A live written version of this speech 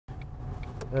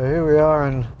Here we are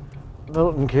in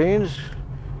Milton Keynes,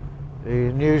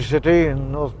 the new city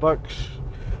in North Bucks,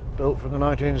 built from the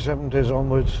 1970s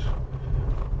onwards.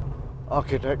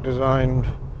 Architect designed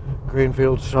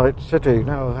greenfield site city,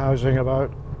 now housing about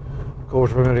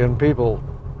 250,000 people.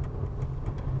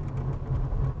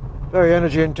 Very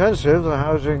energy intensive. The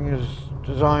housing is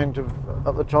designed to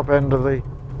at the top end of the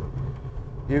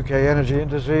UK energy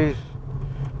indices.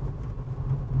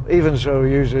 Even so,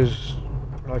 uses,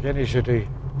 like any city,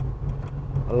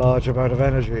 a large amount of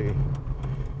energy.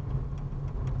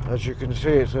 As you can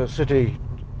see, it's a city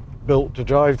built to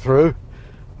drive through.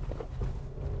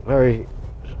 Very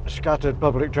scattered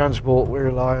public transport. We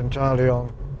rely entirely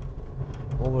on,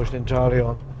 almost entirely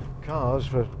on, cars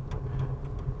for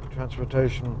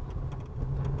transportation.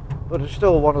 But it's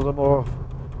still one of the more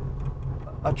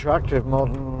attractive,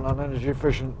 modern and energy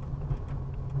efficient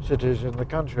cities in the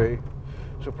country.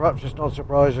 So perhaps it's not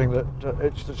surprising that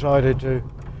it's decided to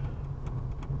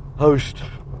host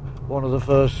one of the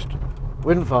first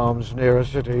wind farms near a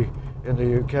city in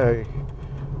the UK.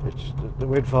 It's the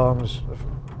wind farms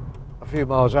a few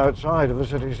miles outside of the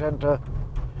city centre,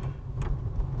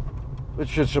 which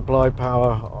should supply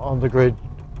power on the grid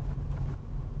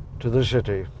to the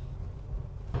city.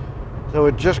 So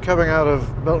we're just coming out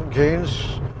of Milton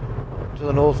Keynes to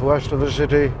the northwest of the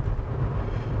city,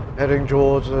 heading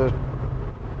towards a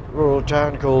rural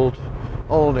town called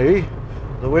Olney.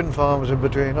 The wind farm is in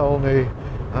between Olney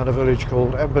and a village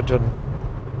called Emberton.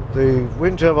 The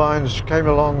wind turbines came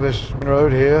along this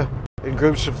road here in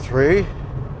groups of 3.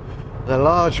 They're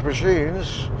large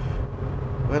machines.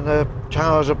 When the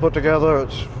towers are put together,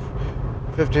 it's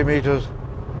 50 metres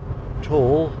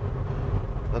tall,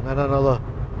 and then another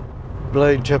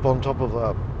blade tip on top of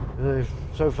that.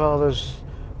 So far there's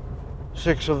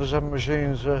 6 of the 7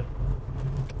 machines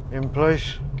in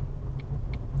place.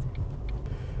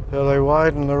 So they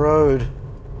widen the road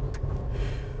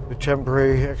with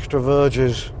temporary extra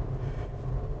verges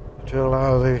to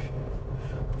allow the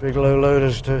big low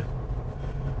loaders to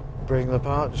bring the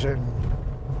parts in.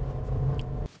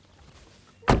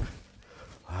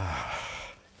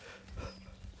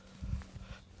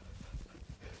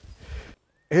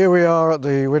 Here we are at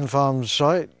the wind farm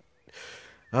site.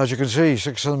 As you can see,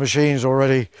 6 of the machines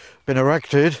already been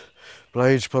erected,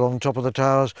 blades put on top of the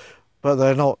towers, but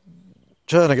they're not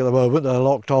turning at the moment. They're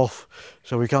locked off,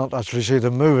 so we can't actually see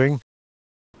them moving.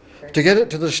 To get it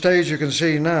to the stage you can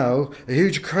see now, a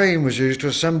huge crane was used to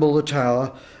assemble the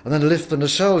tower and then lift the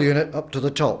nacelle unit up to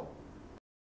the top.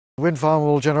 The wind farm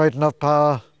will generate enough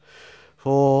power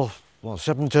for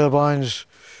 7 turbines,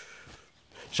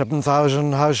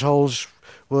 7,000 households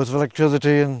worth of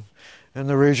electricity in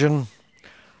the region.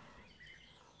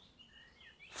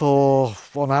 For,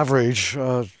 on average,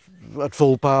 at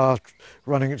full power,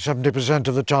 running at 70%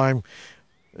 of the time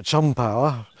at some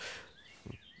power,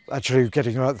 actually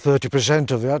getting about 30%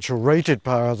 of the actual rated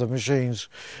power of the machines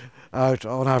out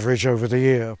on average over the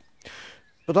year.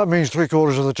 But that means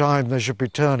 3/4 of the time they should be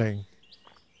turning.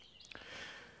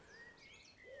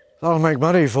 That'll make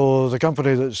money for the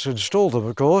company that's installed them,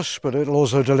 of course, but it'll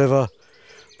also deliver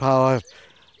power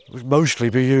which mostly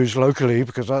be used locally,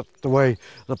 because that's the way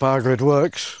the power grid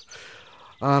works.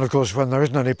 And of course, when there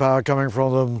isn't any power coming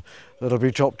from them, it'll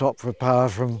be topped up with power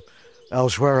from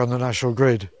elsewhere on the national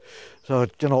grid. So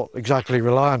you're not exactly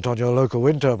reliant on your local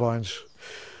wind turbines.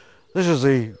 This is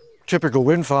the typical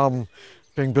wind farm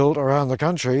being built around the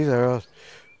country. There are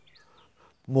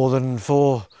more than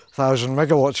 4,000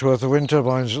 megawatts worth of wind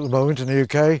turbines at the moment in the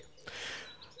UK.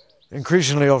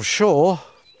 Increasingly offshore,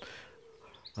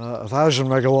 1,000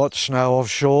 megawatts now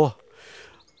offshore.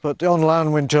 But the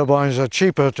on-land wind turbines are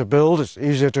cheaper to build, it's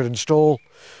easier to install,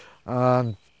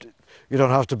 and you don't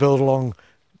have to build long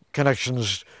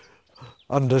connections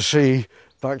undersea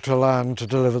back to land to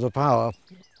deliver the power.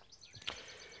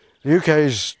 The UK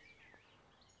is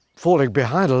falling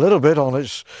behind a little bit on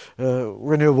its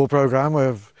renewable programme. We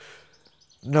have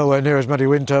nowhere near as many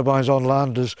wind turbines on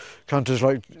land as countries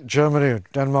like Germany,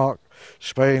 Denmark,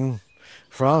 Spain,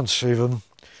 France even.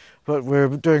 But we're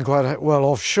doing quite well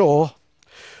offshore.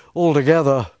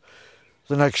 Altogether,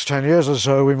 the next 10 years or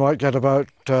so, we might get about,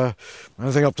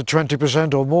 anything up to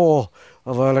 20% or more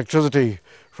of our electricity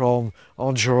from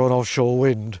onshore and offshore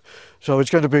wind. So it's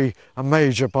going to be a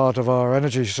major part of our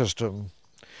energy system.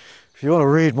 If you want to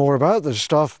read more about this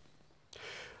stuff,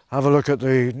 have a look at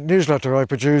the newsletter I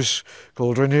produce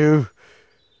called Renew,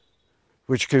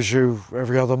 which gives you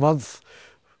every other month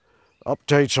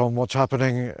updates on what's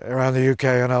happening around the UK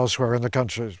and elsewhere in the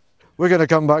country. We're going to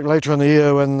come back later in the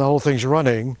year when the whole thing's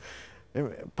running,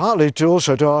 partly to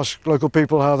also to ask local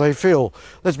people how they feel.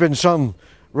 There's been some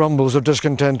rumbles of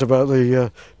discontent about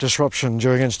the disruption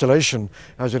during installation,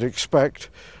 as you'd expect.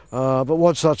 But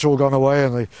once that's all gone away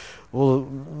and all the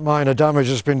minor damage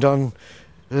that's been done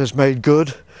is made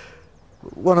good,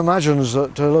 one imagines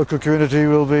that the local community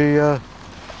will be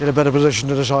in a better position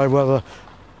to decide whether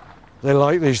they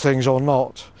like these things or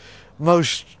not.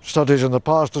 Most studies in the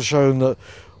past have shown that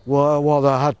while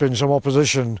there had been some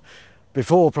opposition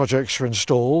before projects were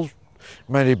installed,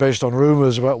 mainly based on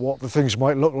rumours about what the things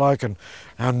might look like and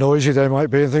how noisy they might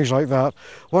be and things like that,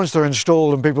 once they're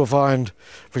installed and people find,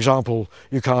 for example,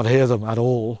 you can't hear them at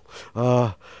all,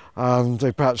 and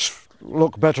they perhaps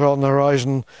look better on the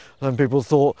horizon than people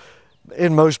thought,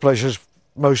 in most places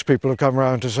most people have come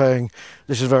around to saying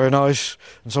this is very nice,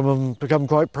 and some of them become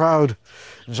quite proud.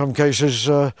 In some cases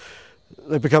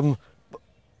they become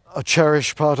a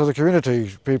cherished part of the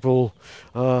community. People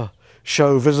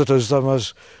show visitors them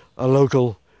as a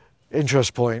local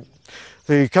interest point.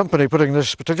 The company putting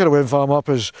this particular wind farm up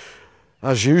is,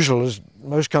 as usual, as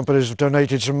most companies, have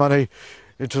donated some money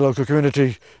into local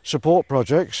community support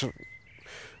projects.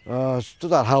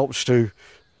 That helps to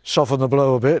soften the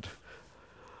blow a bit.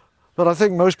 But I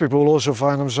think most people will also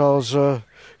find themselves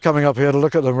coming up here to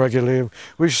look at them regularly.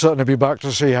 We should certainly be back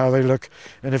to see how they look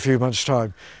in a few months'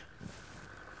 time.